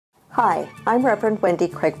Hi, I'm Reverend Wendy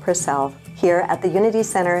Craig-Purcell here at the Unity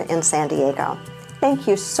Center in San Diego. Thank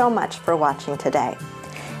you so much for watching today.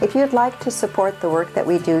 If you'd like to support the work that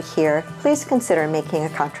we do here, please consider making a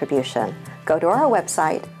contribution. Go to our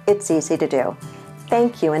website. It's easy to do.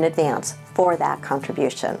 Thank you in advance for that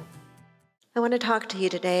contribution. I want to talk to you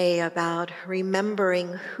today about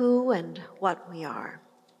remembering who and what we are.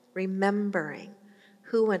 Remembering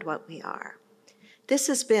who and what we are. This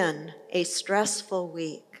has been a stressful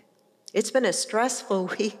week. It's been a stressful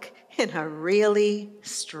week in a really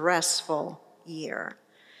stressful year.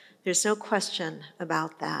 There's no question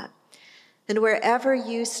about that. And wherever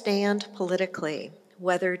you stand politically,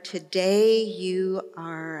 whether today you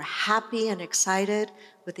are happy and excited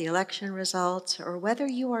with the election results or whether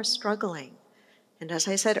you are struggling, and as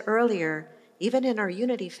I said earlier, even in our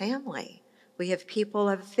Unity family, we have people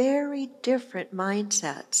of very different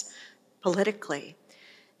mindsets politically.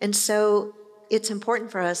 And so it's important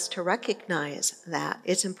for us to recognize that.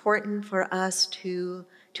 It's important for us to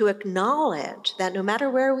acknowledge that no matter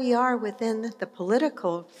where we are within the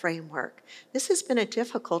political framework, this has been a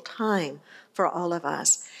difficult time for all of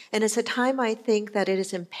us. And it's a time, I think, that it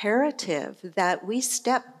is imperative that we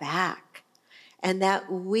step back and that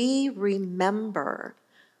we remember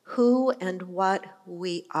who and what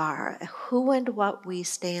we are, who and what we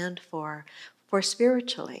stand for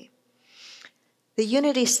spiritually. The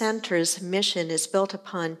Unity Center's mission is built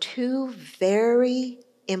upon two very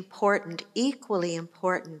important, equally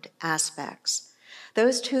important aspects.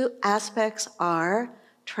 Those two aspects are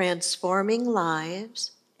transforming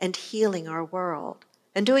lives and healing our world.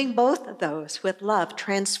 And doing both of those with love,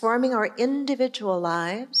 transforming our individual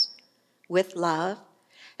lives with love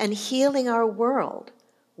and healing our world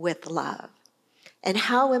with love. And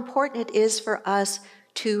how important it is for us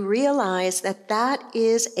to realize that that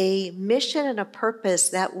is a mission and a purpose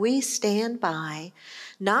that we stand by,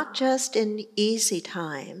 not just in easy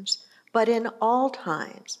times, but in all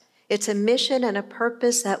times. It's a mission and a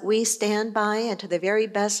purpose that we stand by, and to the very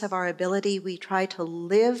best of our ability, we try to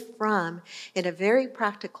live from in a very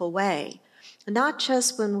practical way, not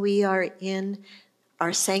just when we are in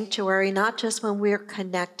our sanctuary, not just when we're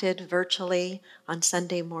connected virtually on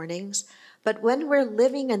Sunday mornings, but when we're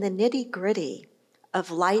living in the nitty-gritty of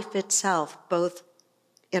life itself, both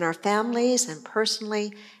in our families and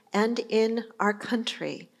personally and in our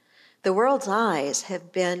country. The world's eyes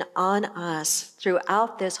have been on us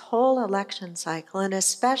throughout this whole election cycle, and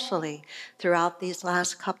especially throughout these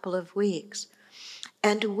last couple of weeks.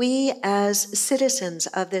 And we, as citizens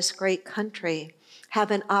of this great country, have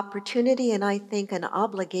an opportunity and I think an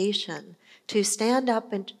obligation to stand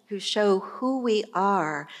up and to show who we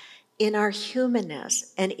are in our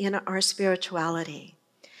humanness and in our spirituality.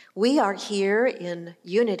 We are here in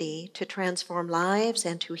Unity to transform lives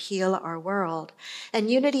and to heal our world. And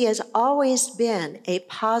Unity has always been a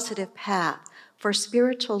positive path for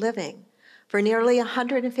spiritual living. For nearly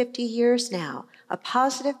 150 years now, a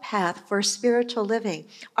positive path for spiritual living.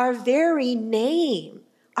 Our very name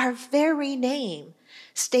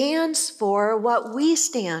stands for what we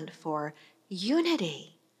stand for, unity.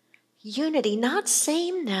 Unity, not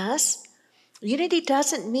sameness. Unity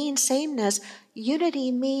doesn't mean sameness.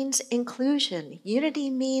 Unity means inclusion. Unity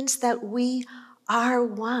means that we are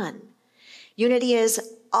one. Unity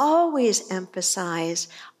has always emphasized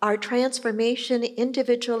our transformation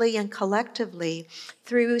individually and collectively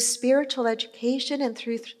through spiritual education and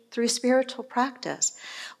through spiritual practice.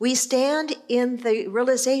 We stand in the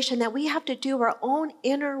realization that we have to do our own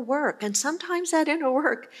inner work, and sometimes that inner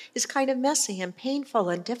work is kind of messy and painful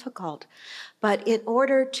and difficult. But in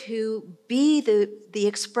order to be the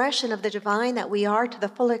expression of the divine that we are to the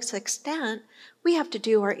fullest extent, we have to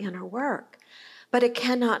do our inner work. But it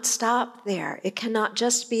cannot stop there. It cannot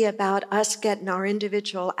just be about us getting our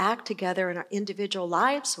individual act together and our individual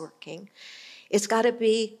lives working. It's got to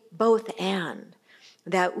be both and.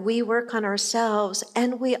 That we work on ourselves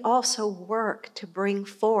and we also work to bring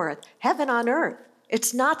forth heaven on earth.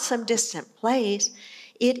 It's not some distant place.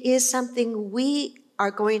 It is something we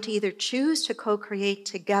are going to either choose to co-create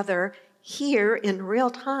together here in real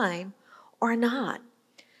time or not.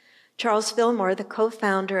 Charles Fillmore, the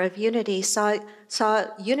co-founder of Unity, saw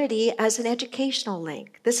Unity as an educational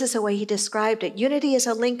link. This is the way he described it. Unity is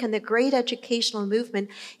a link in the great educational movement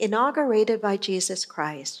inaugurated by Jesus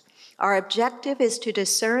Christ. Our objective is to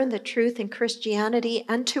discern the truth in Christianity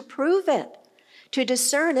and to prove it. To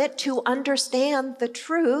discern it, to understand the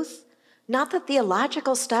truth, not the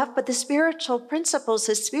theological stuff, but the spiritual principles,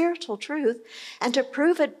 the spiritual truth, and to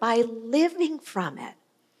prove it by living from it.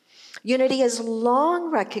 Unity has long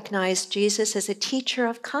recognized Jesus as a teacher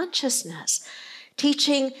of consciousness.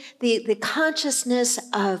 teaching the consciousness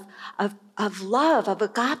of love, of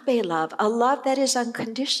agape love, a love that is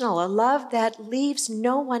unconditional, a love that leaves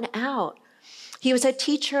no one out. He was a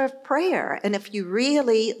teacher of prayer. And if you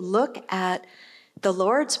really look at the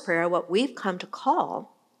Lord's Prayer, what we've come to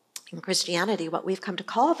call, in Christianity, what we've come to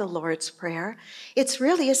call the Lord's Prayer, it's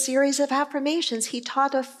really a series of affirmations. He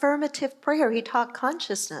taught affirmative prayer. He taught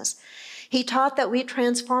consciousness. He taught that we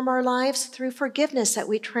transform our lives through forgiveness, that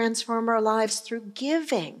we transform our lives through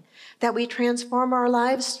giving, that we transform our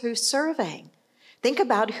lives through serving. Think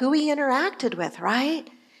about who he interacted with, right?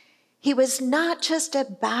 He was not just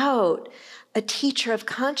about a teacher of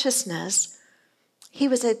consciousness. He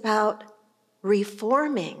was about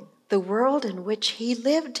reforming the world in which he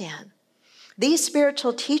lived in. These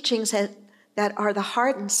spiritual teachings that are the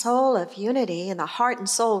heart and soul of unity, and the heart and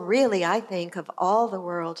soul, really, I think, of all the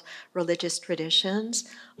world's religious traditions,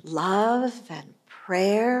 love and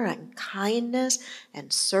prayer and kindness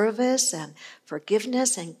and service and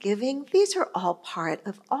forgiveness and giving, these are all part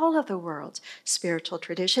of all of the world's spiritual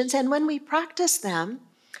traditions. And when we practice them,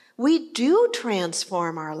 we do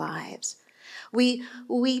transform our lives.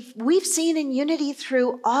 We've seen in unity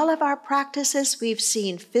through all of our practices, we've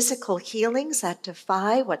seen physical healings that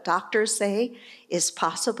defy what doctors say is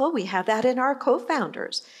possible. We have that in our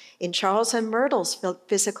co-founders, in Charles and Myrtle's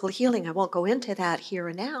physical healing. I won't go into that here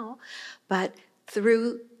and now, but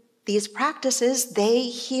through these practices, they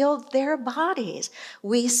healed their bodies.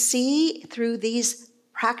 We see through these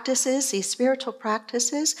practices, these spiritual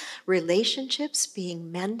practices, relationships being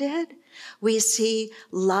mended. We see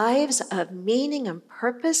lives of meaning and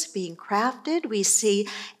purpose being crafted. We see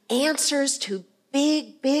answers to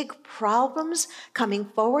big, big problems coming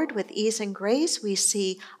forward with ease and grace. We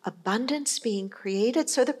see abundance being created.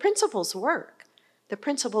 So the principles work. The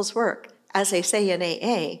principles work, as they say in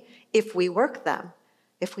AA, if we work them.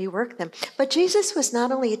 If we work them. But Jesus was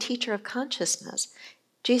not only a teacher of consciousness.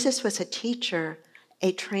 Jesus was a teacher,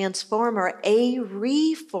 a transformer, a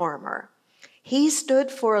reformer. He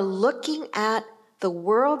stood for looking at the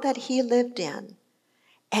world that he lived in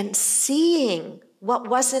and seeing what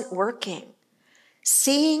wasn't working,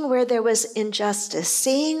 seeing where there was injustice,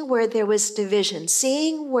 seeing where there was division,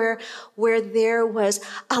 seeing where there was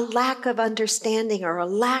a lack of understanding or a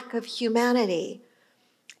lack of humanity,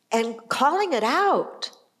 and calling it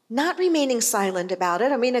out, not remaining silent about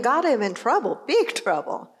it. I mean, it got him in trouble, big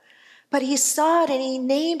trouble. But he saw it and he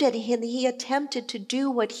named it and he attempted to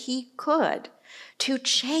do what he could to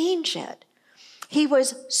change it. He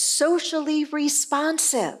was socially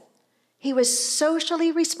responsive. He was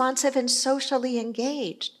socially responsive and socially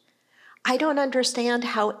engaged. I don't understand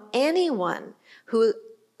how anyone who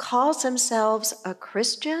calls themselves a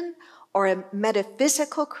Christian or a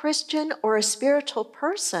metaphysical Christian or a spiritual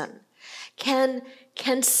person can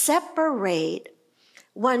separate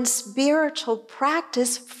one's spiritual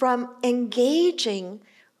practice from engaging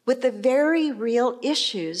with the very real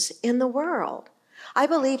issues in the world. I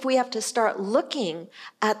believe we have to start looking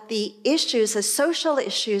at the issues, the social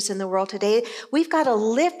issues in the world today. We've got to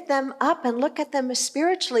lift them up and look at them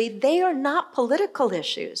spiritually. They are not political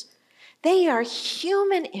issues. They are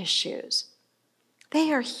human issues.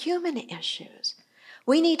 They are human issues.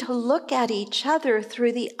 We need to look at each other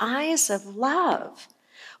through the eyes of love.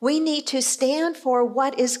 We need to stand for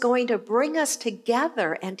what is going to bring us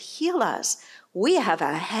together and heal us. We have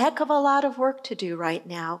a heck of a lot of work to do right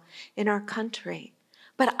now in our country.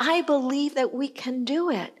 But I believe that we can do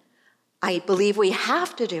it. I believe we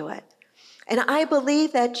have to do it. And I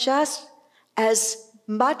believe that just as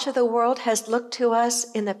much of the world has looked to us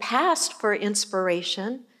in the past for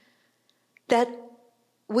inspiration, that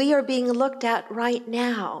we are being looked at right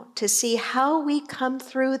now to see how we come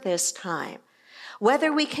through this time.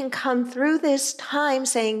 Whether we can come through this time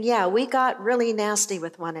saying, yeah, we got really nasty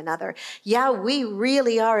with one another. Yeah, we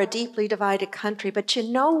really are a deeply divided country. But you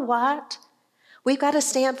know what? We've got to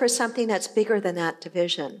stand for something that's bigger than that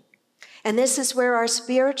division. And this is where our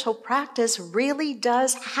spiritual practice really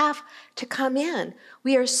does have to come in.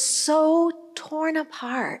 We are so torn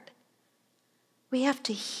apart. We have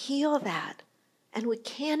to heal that, and we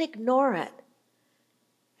can't ignore it.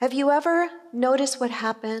 Have you ever noticed what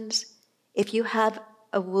happens if you have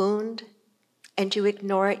a wound and you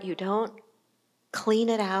ignore it? You don't clean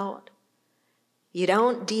it out. You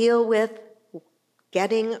don't deal with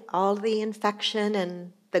getting all the infection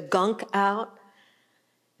and the gunk out.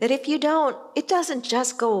 That if you don't, it doesn't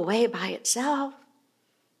just go away by itself.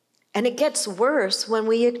 And it gets worse when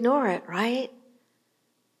we ignore it, right?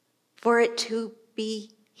 For it to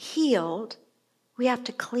be healed, we have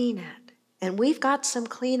to clean it. And we've got some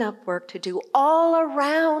cleanup work to do all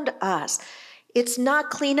around us, It's not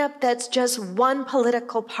cleanup that's just one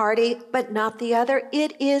political party, but not the other.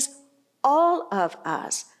 It is all of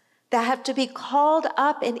us that have to be called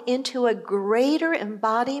up and into a greater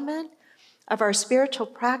embodiment of our spiritual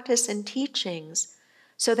practice and teachings,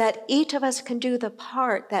 so that each of us can do the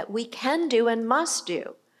part that we can do and must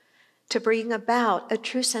do to bring about a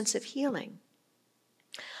true sense of healing.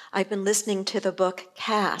 I've been listening to the book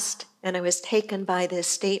Caste, and I was taken by this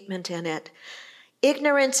statement in it.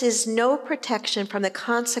 Ignorance is no protection from the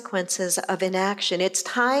consequences of inaction. It's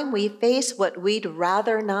time we face what we'd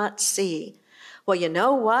rather not see. Well, you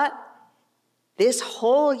know what? This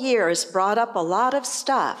whole year has brought up a lot of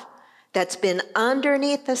stuff that's been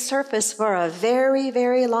underneath the surface for a very,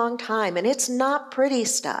 very long time, and it's not pretty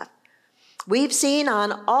stuff. We've seen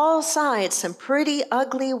on all sides some pretty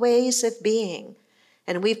ugly ways of being,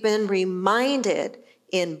 and we've been reminded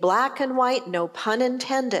in black and white, no pun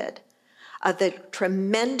intended, of the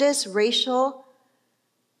tremendous racial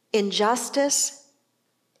injustice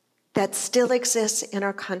that still exists in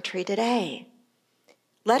our country today.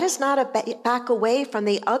 Let us not back away from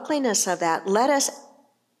the ugliness of that. Let us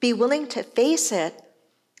be willing to face it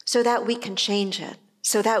so that we can change it,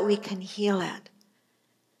 so that we can heal it.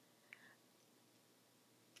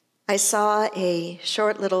 I saw a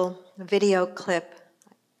short little video clip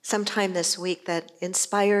sometime this week that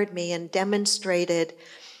inspired me and demonstrated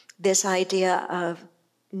this idea of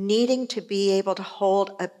needing to be able to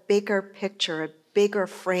hold a bigger picture, a bigger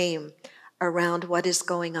frame around what is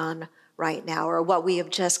going on right now, or what we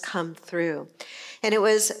have just come through. And it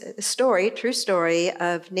was a story, true story,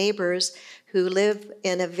 of neighbors who live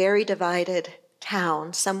in a very divided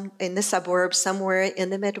town, some in the suburbs, somewhere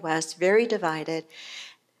in the Midwest, very divided.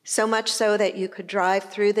 So much so that you could drive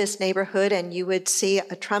through this neighborhood and you would see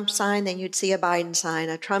a Trump sign, then you'd see a Biden sign,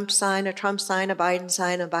 a Trump sign, a Trump sign, a Biden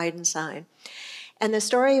sign, a Biden sign. And the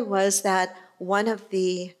story was that one of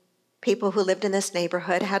the people who lived in this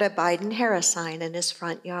neighborhood had a Biden-Harris sign in his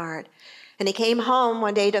front yard. And he came home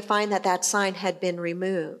one day to find that that sign had been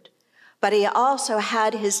removed. But he also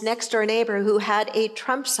had his next-door neighbor who had a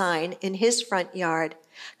Trump sign in his front yard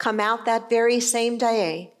come out that very same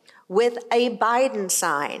day with a Biden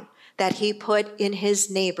sign that he put in his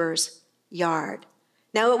neighbor's yard.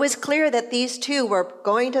 Now, it was clear that these two were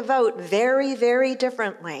going to vote very, very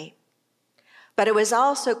differently. But it was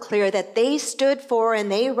also clear that they stood for and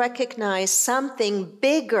they recognized something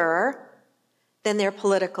bigger than their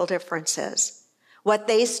political differences. What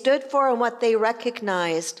they stood for and what they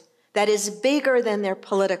recognized that is bigger than their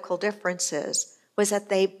political differences was that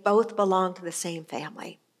they both belong to the same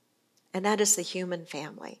family. And that is the human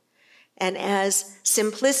family. And as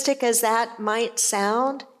simplistic as that might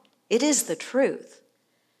sound, it is the truth.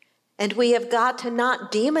 And we have got to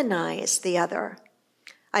not demonize the other.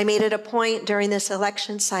 I made it a point during this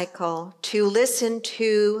election cycle to listen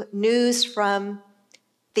to news from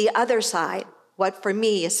the other side, what for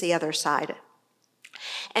me is the other side.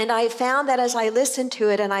 And I found that as I listened to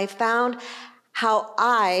it, and I found how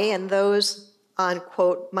I and those on,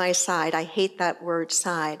 quote, my side, I hate that word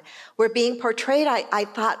side, were being portrayed, I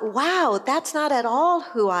thought, wow, that's not at all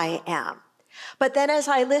who I am. But then as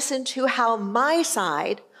I listened to how my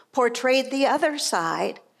side portrayed the other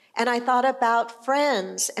side, and I thought about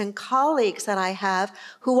friends and colleagues that I have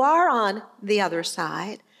who are on the other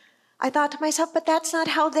side, I thought to myself, but that's not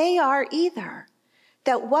how they are either.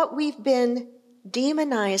 That what we've been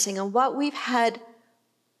demonizing and what we've had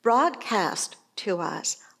broadcast to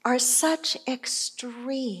us are such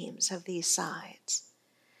extremes of these sides.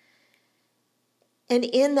 And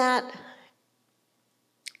in that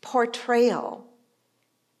portrayal,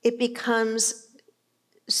 it becomes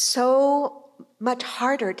so much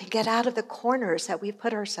harder to get out of the corners that we've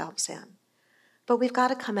put ourselves in. But we've got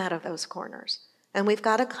to come out of those corners, and we've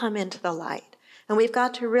got to come into the light. And we've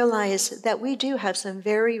got to realize that we do have some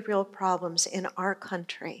very real problems in our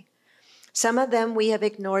country. Some of them we have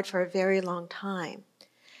ignored for a very long time.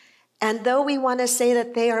 And though we want to say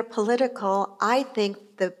that they are political, I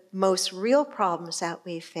think the most real problems that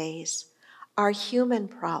we face are human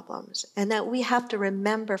problems, and that we have to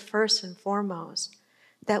remember first and foremost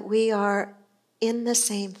that we are in the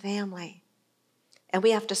same family. And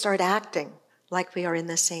we have to start acting like we are in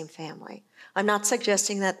the same family. I'm not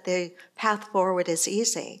suggesting that the path forward is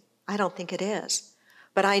easy. I don't think it is.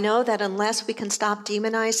 But I know that unless we can stop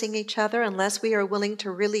demonizing each other, unless we are willing to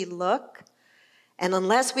really look, and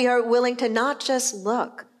unless we are willing to not just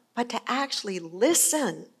look, but to actually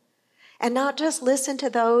listen, and not just listen to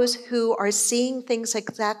those who are seeing things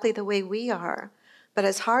exactly the way we are, but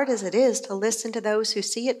as hard as it is to listen to those who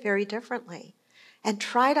see it very differently, and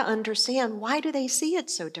try to understand, why do they see it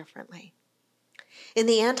so differently? In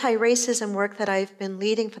the anti-racism work that I've been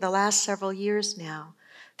leading for the last several years now,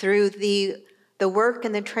 through the work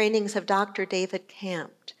and the trainings of Dr. David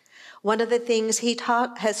Camp, one of the things he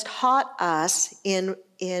has taught us in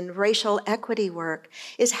racial equity work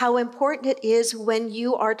is how important it is when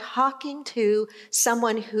you are talking to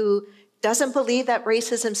someone who doesn't believe that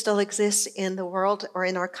racism still exists in the world or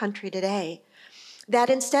in our country today, that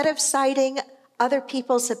instead of citing other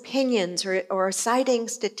people's opinions or citing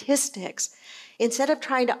statistics, instead of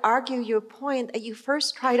trying to argue your point, that you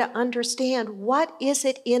first try to understand what is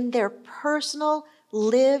it in their personal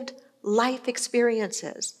lived life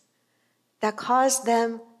experiences that cause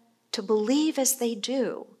them to believe as they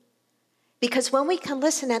do. Because when we can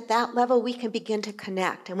listen at that level, we can begin to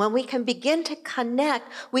connect. And when we can begin to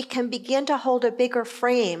connect, we can begin to hold a bigger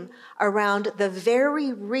frame around the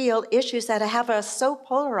very real issues that have us so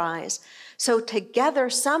polarized. So together,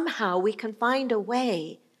 somehow, we can find a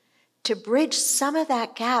way to bridge some of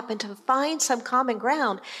that gap and to find some common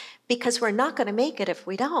ground, because we're not going to make it if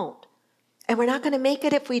we don't. And we're not going to make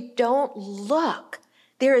it if we don't look.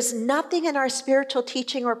 There is nothing in our spiritual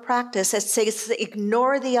teaching or practice that says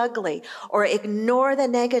ignore the ugly or ignore the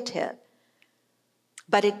negative.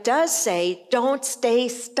 But it does say don't stay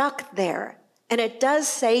stuck there. And it does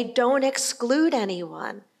say don't exclude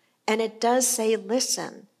anyone. And it does say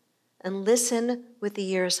listen, and listen with the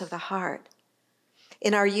ears of the heart.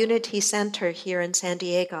 In our Unity Center here in San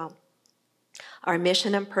Diego, our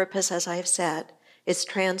mission and purpose, as I've said, is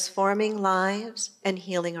transforming lives and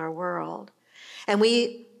healing our world. And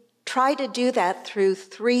we try to do that through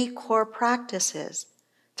 3 core practices,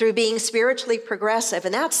 through being spiritually progressive,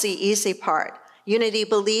 and that's the easy part. Unity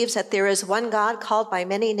believes that there is one God called by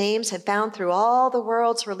many names and found through all the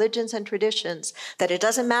world's religions and traditions, that it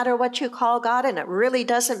doesn't matter what you call God, and it really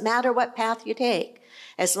doesn't matter what path you take,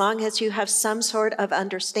 as long as you have some sort of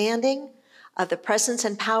understanding of the presence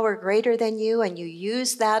and power greater than you, and you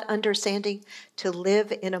use that understanding to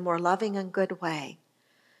live in a more loving and good way.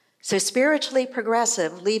 So spiritually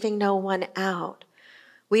progressive, leaving no one out.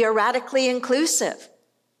 We are radically inclusive,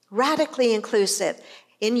 radically inclusive.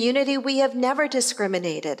 In Unity, we have never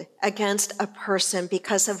discriminated against a person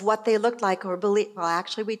because of what they look like or believe. Well,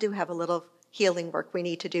 actually, we do have a little healing work we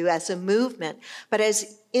need to do as a movement. But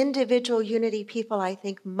as individual Unity people, I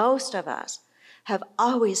think most of us have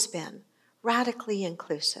always been radically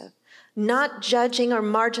inclusive, not judging or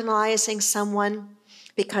marginalizing someone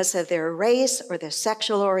because of their race or their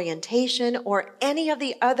sexual orientation or any of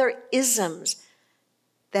the other isms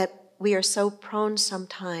that we are so prone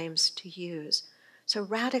sometimes to use. So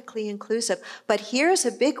radically inclusive. But here's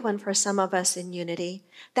a big one for some of us in Unity.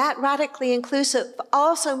 That radically inclusive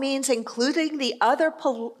also means including the other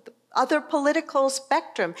political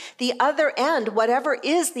spectrum, the other end, whatever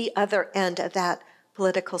is the other end of that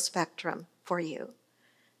political spectrum for you.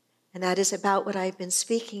 And that is about what I've been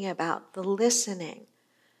speaking about, the listening,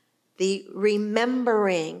 the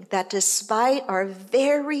remembering that despite our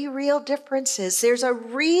very real differences, there's a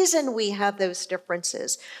reason we have those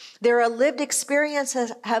differences. There are lived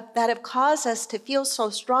experiences that have caused us to feel so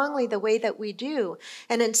strongly the way that we do.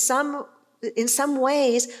 And in some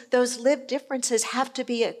ways, those lived differences have to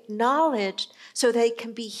be acknowledged so they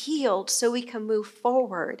can be healed, so we can move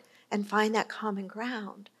forward and find that common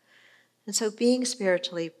ground. And so being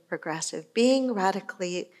spiritually progressive, being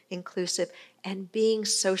radically inclusive, and being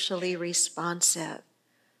socially responsive.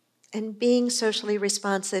 And being socially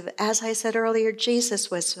responsive, as I said earlier,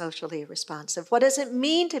 Jesus was socially responsive. What does it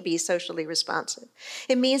mean to be socially responsive?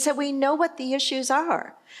 It means that we know what the issues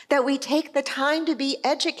are, that we take the time to be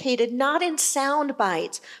educated, not in sound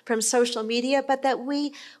bites from social media, but that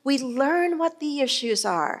we learn what the issues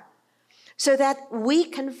are, so that we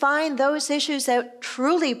can find those issues that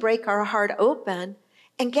truly break our heart open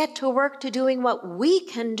and get to work to doing what we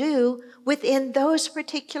can do within those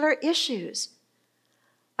particular issues.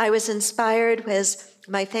 I was inspired as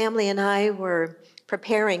my family and I were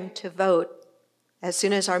preparing to vote. As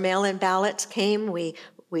soon as our mail-in ballots came, we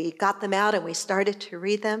got them out and we started to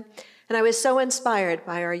read them. And I was so inspired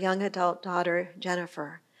by our young adult daughter,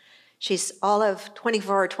 Jennifer. She's all of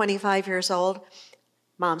 24 or 25 years old.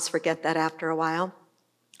 Moms forget that after a while.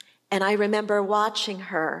 And I remember watching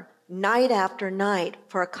her night after night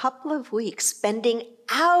for a couple of weeks, spending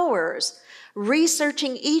hours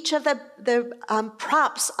researching each of the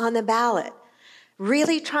props on the ballot,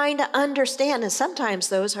 really trying to understand. And sometimes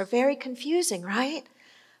those are very confusing, right?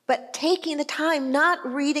 But taking the time, not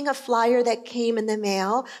reading a flyer that came in the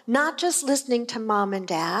mail, not just listening to mom and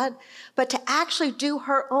dad, but to actually do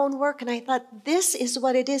her own work. And I thought, this is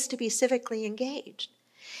what it is to be civically engaged.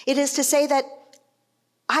 It is to say that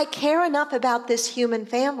I care enough about this human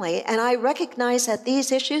family, and I recognize that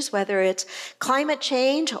these issues, whether it's climate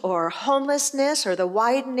change or homelessness or the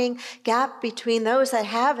widening gap between those that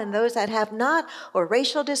have and those that have not, or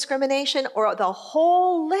racial discrimination, or the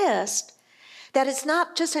whole list, that it's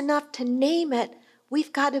not just enough to name it.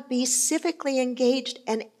 We've got to be civically engaged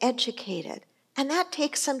and educated. And that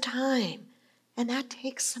takes some time. And that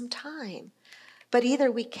takes some time. But either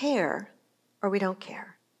we care or we don't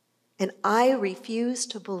care. And I refuse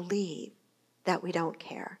to believe that we don't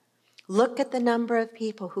care. Look at the number of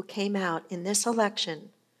people who came out in this election.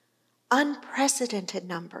 Unprecedented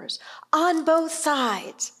numbers on both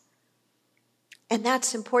sides. And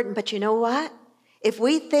that's important. But you know what? If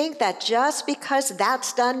we think that just because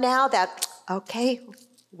that's done now, that, okay,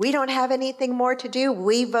 we don't have anything more to do,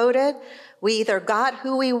 we voted, we either got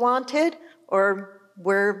who we wanted or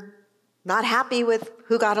we're not happy with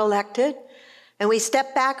who got elected, and we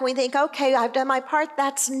step back and we think, okay, I've done my part,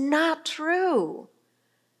 that's not true.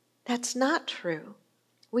 That's not true.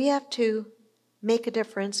 We have to make a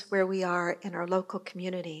difference where we are in our local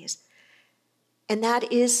communities. And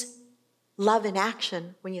that is love in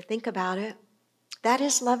action when you think about it. That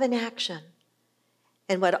is love in action.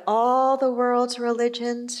 And what all the world's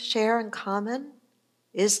religions share in common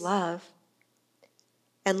is love.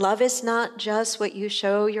 And love is not just what you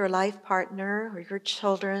show your life partner or your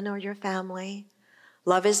children or your family.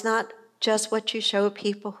 Love is not just what you show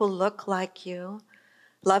people who look like you.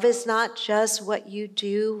 Love is not just what you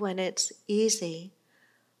do when it's easy.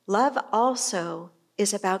 Love also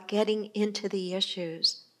is about getting into the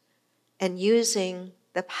issues and using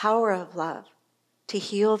the power of love to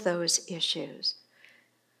heal those issues.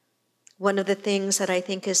 One of the things that I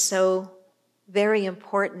think is so very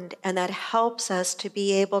important and that helps us to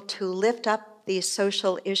be able to lift up these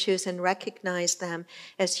social issues and recognize them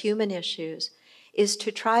as human issues is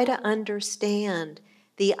to try to understand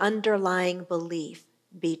the underlying belief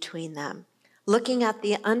between them. Looking at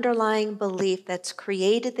the underlying belief that's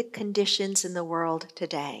created the conditions in the world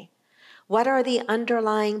today. What are the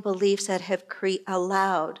underlying beliefs that have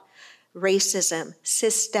allowed racism,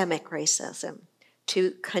 systemic racism,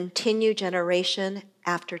 to continue generation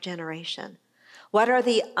after generation? What are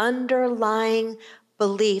the underlying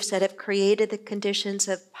beliefs that have created the conditions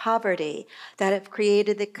of poverty, that have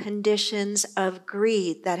created the conditions of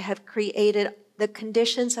greed, that have created the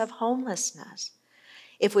conditions of homelessness?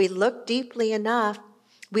 If we look deeply enough,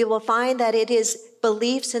 we will find that it is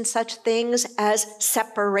beliefs in such things as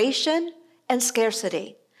separation and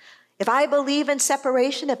scarcity. If I believe in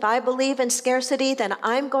separation, if I believe in scarcity, then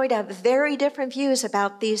I'm going to have very different views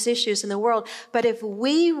about these issues in the world. But if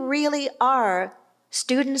we really are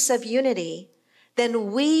students of unity,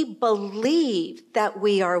 then we believe that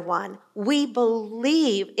we are one. We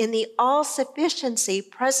believe in the all-sufficiency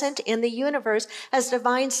present in the universe as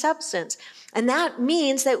divine substance. And that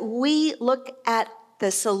means that we look at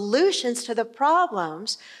the solutions to the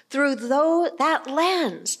problems through that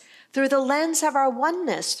lens, through the lens of our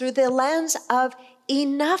oneness, through the lens of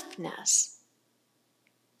enoughness.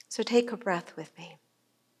 So take a breath with me.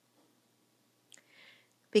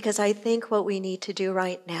 Because I think what we need to do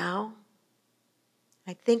right now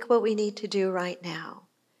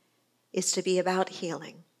is to be about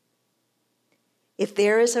healing. If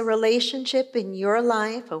there is a relationship in your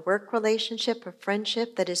life, a work relationship, a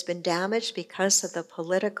friendship that has been damaged because of the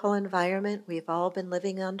political environment we've all been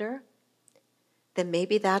living under, then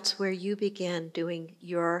maybe that's where you begin doing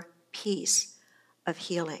your piece of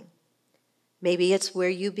healing. Maybe it's where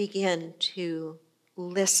you begin to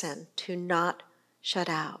listen, to not shut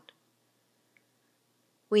out.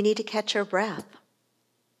 We need to catch our breath.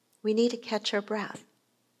 We need to catch our breath.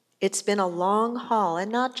 It's been a long haul,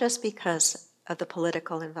 and not just because of the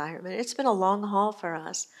political environment. It's been a long haul for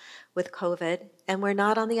us with COVID, and we're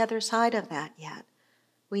not on the other side of that yet.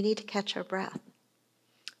 We need to catch our breath.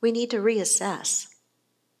 We need to reassess.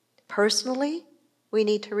 Personally, we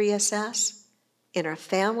need to reassess. In our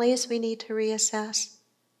families, we need to reassess.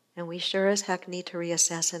 And we sure as heck need to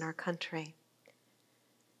reassess in our country.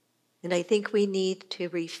 And I think we need to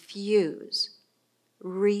refuse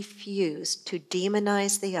to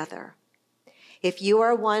demonize the other. If you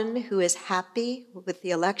are one who is happy with the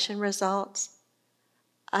election results,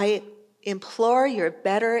 I implore your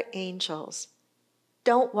better angels,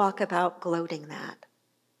 don't walk about gloating that.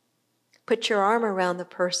 Put your arm around the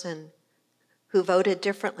person who voted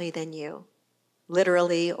differently than you,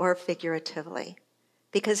 literally or figuratively,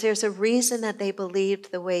 because there's a reason that they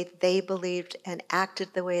believed the way they believed and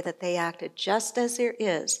acted the way that they acted, just as there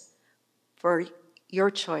is for your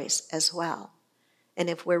choice as well. And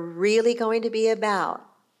if we're really going to be about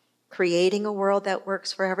creating a world that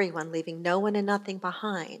works for everyone, leaving no one and nothing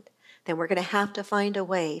behind, then we're going to have to find a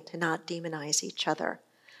way to not demonize each other.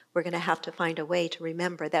 We're going to have to find a way to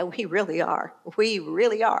remember that we really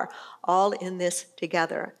are all in this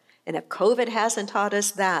together. And if COVID hasn't taught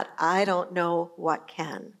us that, I don't know what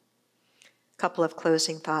can. A couple of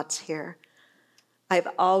closing thoughts here. I've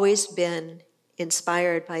always been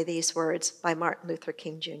inspired by these words by Martin Luther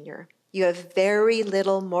King Jr. You have very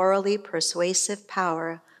little morally persuasive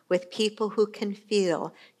power with people who can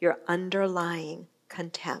feel your underlying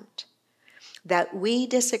contempt. That we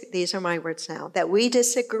disagree, these are my words now, that we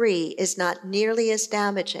disagree is not nearly as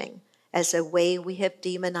damaging as the way we have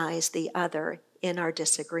demonized the other in our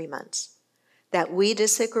disagreements. That we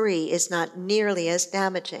disagree is not nearly as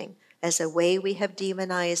damaging as the way we have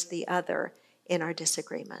demonized the other in our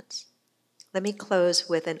disagreements. Let me close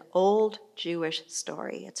with an old Jewish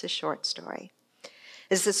story. It's a short story.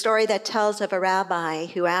 It's the story that tells of a rabbi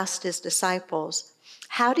who asked his disciples,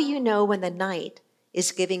 how do you know when the night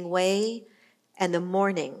is giving way and the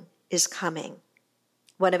morning is coming?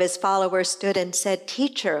 One of his followers stood and said,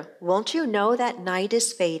 Teacher, won't you know that night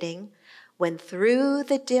is fading when through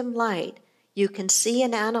the dim light you can see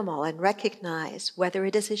an animal and recognize whether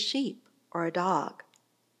it is a sheep or a dog?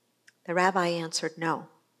 The rabbi answered, no.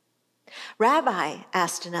 Rabbi,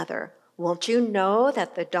 asked another, won't you know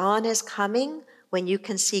that the dawn is coming when you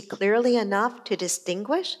can see clearly enough to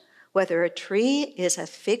distinguish whether a tree is a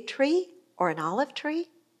fig tree or an olive tree?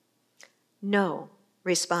 No,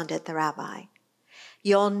 responded the rabbi.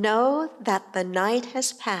 You'll know that the night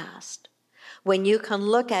has passed when you can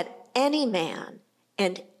look at any man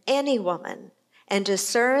and any woman and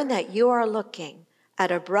discern that you are looking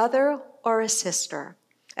at a brother or a sister.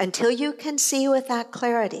 Until you can see with that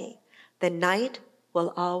clarity, the night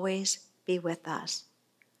will always be with us.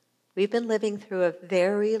 We've been living through a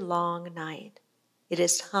very long night. It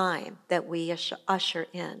is time that we usher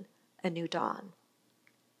in a new dawn.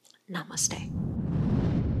 Namaste.